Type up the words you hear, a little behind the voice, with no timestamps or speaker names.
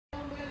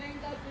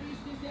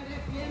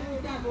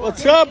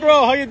What's up,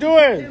 bro? How you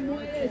doing?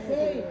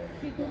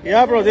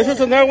 Yeah, bro. This is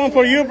another one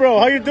for you, bro.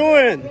 How you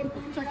doing?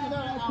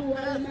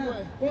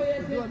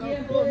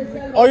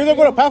 Oh, you don't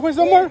go to Pathway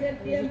somewhere?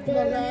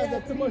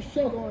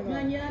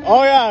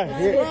 Oh, yeah.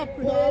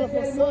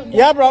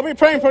 Yeah, bro. I'll be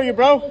praying for you,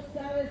 bro.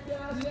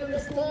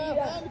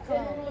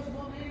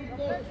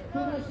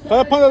 Call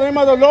upon the name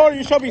of the Lord,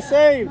 you shall be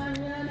saved.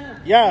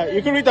 Yeah,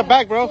 you can read the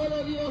back, bro.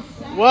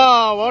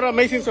 Wow, what an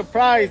amazing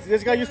surprise.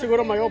 This guy used to go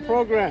to my old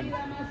program.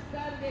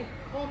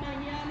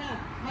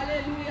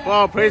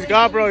 Wow, praise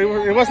God, bro.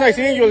 It was nice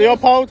seeing you,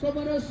 Leopold.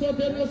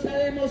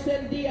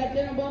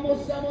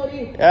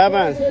 Yeah,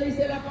 man.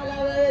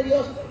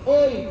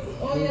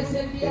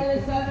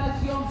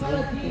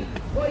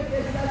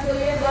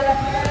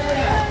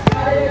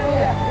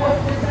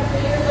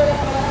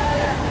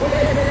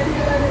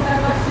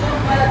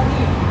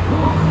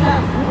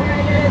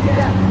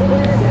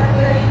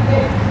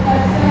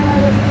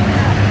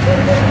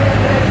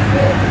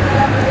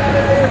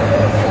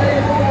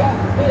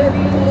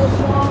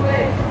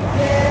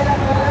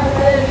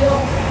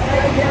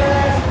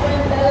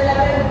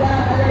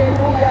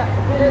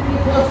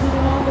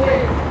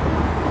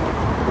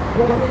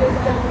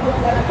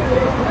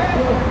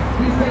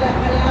 Dice la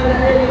palabra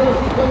de Dios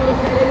y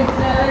conoceréis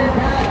la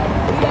verdad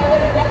y la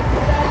verdad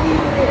será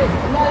libre,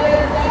 la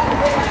verdad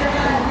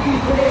será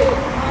libre,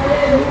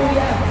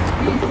 aleluya.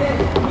 Dice,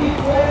 mi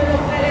pueblo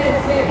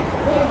perece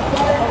por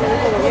falta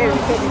de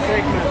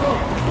conocimiento,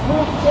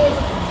 muchos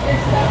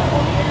están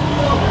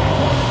muriendo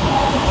por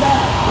falta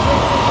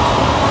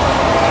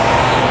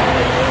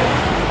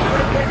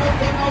porque no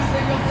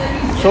conocen lo que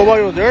dice. So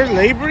while they're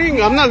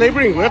laboring, I'm not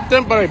laboring with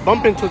them, but I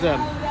bump into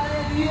them.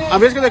 I'm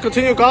just going to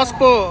continue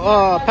gospel,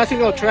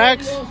 passing out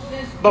tracts.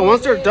 But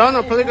once they're done,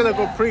 I'm probably going to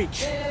go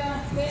preach.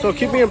 So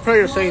keep me in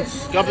prayer,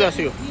 saints. God bless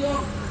you.